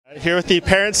Here with the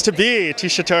parents-to-be,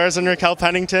 Tecia Torres and Raquel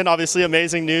Pennington. Obviously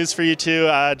amazing news for you two.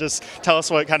 Just tell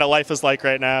us what kind of life is like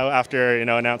right now after,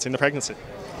 announcing the pregnancy.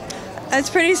 It's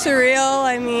pretty surreal.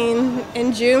 I mean,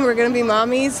 in June we're going to be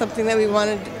mommies, something that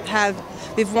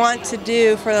we've wanted to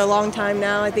do for a long time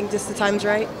now. I think just the time's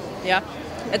right. Yeah,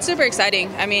 it's super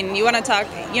exciting. I mean, you want to talk,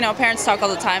 parents talk all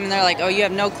the time and they're like, oh, you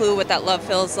have no clue what that love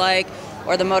feels like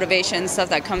or the motivation, stuff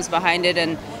that comes behind it.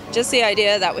 And just the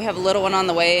idea that we have a little one on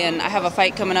the way and I have a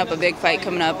fight coming up, a big fight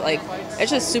coming up, like,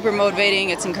 it's just super motivating,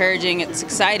 it's encouraging, it's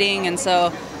exciting. And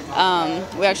so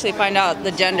we actually find out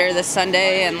the gender this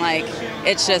Sunday, and like,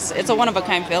 it's a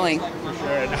one-of-a-kind feeling. For sure.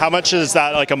 And how much is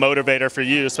that like a motivator for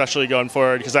you, especially going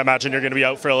forward? Because I imagine you're going to be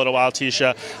out for a little while,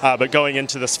 Tecia, but going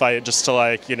into this fight just to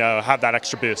have that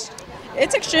extra boost.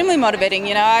 It's extremely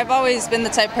motivating. I've always been the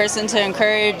type of person to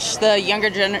encourage the younger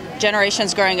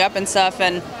generations growing up and stuff,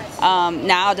 and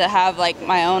now to have like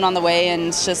my own on the way, and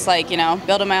it's just like,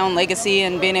 building my own legacy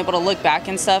and being able to look back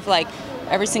and stuff, like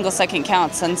every single second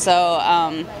counts. And so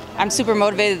I'm super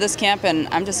motivated this camp, and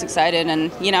I'm just excited.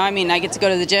 And I get to go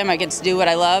to the gym, I get to do what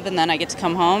I love, and then I get to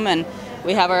come home and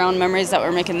we have our own memories that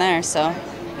we're making there. So.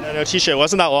 No, Tecia, it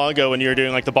wasn't that long ago when you were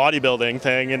doing like the bodybuilding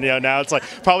thing, and now it's like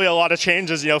probably a lot of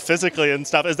changes, physically and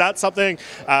stuff. Is that something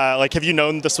have you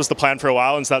known this was the plan for a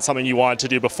while, and is that something you wanted to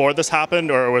do before this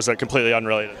happened, or was it completely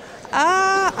unrelated?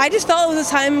 I just felt the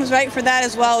time was right for that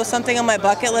as well. It was something on my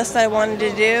bucket list that I wanted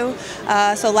to do.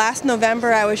 So last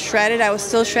November I was shredded. I was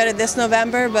still shredded this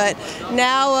November, but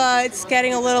now it's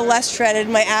getting a little less shredded.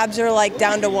 My abs are like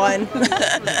down to 1.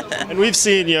 And we've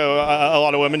seen a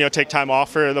lot of women take time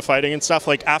off for the fighting and stuff.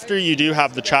 Like after you do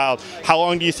have the child, how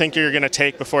long do you think you're going to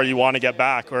take before you want to get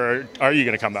back, or are you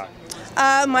going to come back?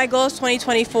 My goal is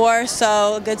 2024,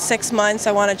 so a good 6 months.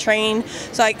 I want to train,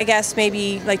 so I guess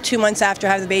maybe like 2 months after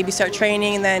I have the baby, start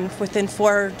training, and then within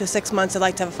 4 to 6 months I'd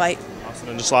like to have a fight. Awesome.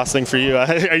 And just last thing for you,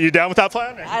 are you down with that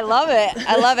plan? I love it.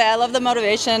 I love it. I love the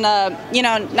motivation,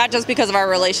 not just because of our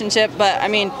relationship, but I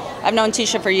mean, I've known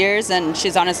Tecia for years, and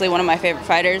she's honestly one of my favorite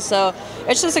fighters, so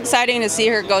it's just exciting to see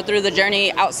her go through the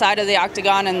journey outside of the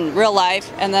octagon in real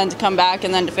life, and then to come back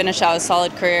and then to finish out a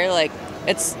solid career. Like,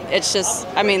 it's just,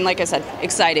 like I said,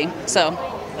 exciting. So.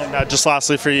 And just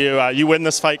lastly for you, you win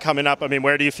this fight coming up. I mean,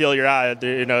 where do you feel you're at?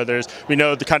 We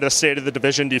know the kind of state of the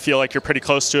division. Do you feel like you're pretty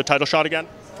close to a title shot again?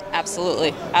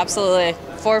 Absolutely, absolutely.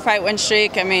 4-fight win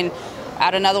streak. I mean,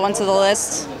 add another one to the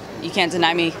list. You can't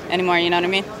deny me anymore. You know what I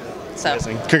mean? So.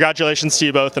 Amazing. Congratulations to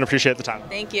you both, and appreciate the time.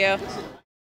 Thank you.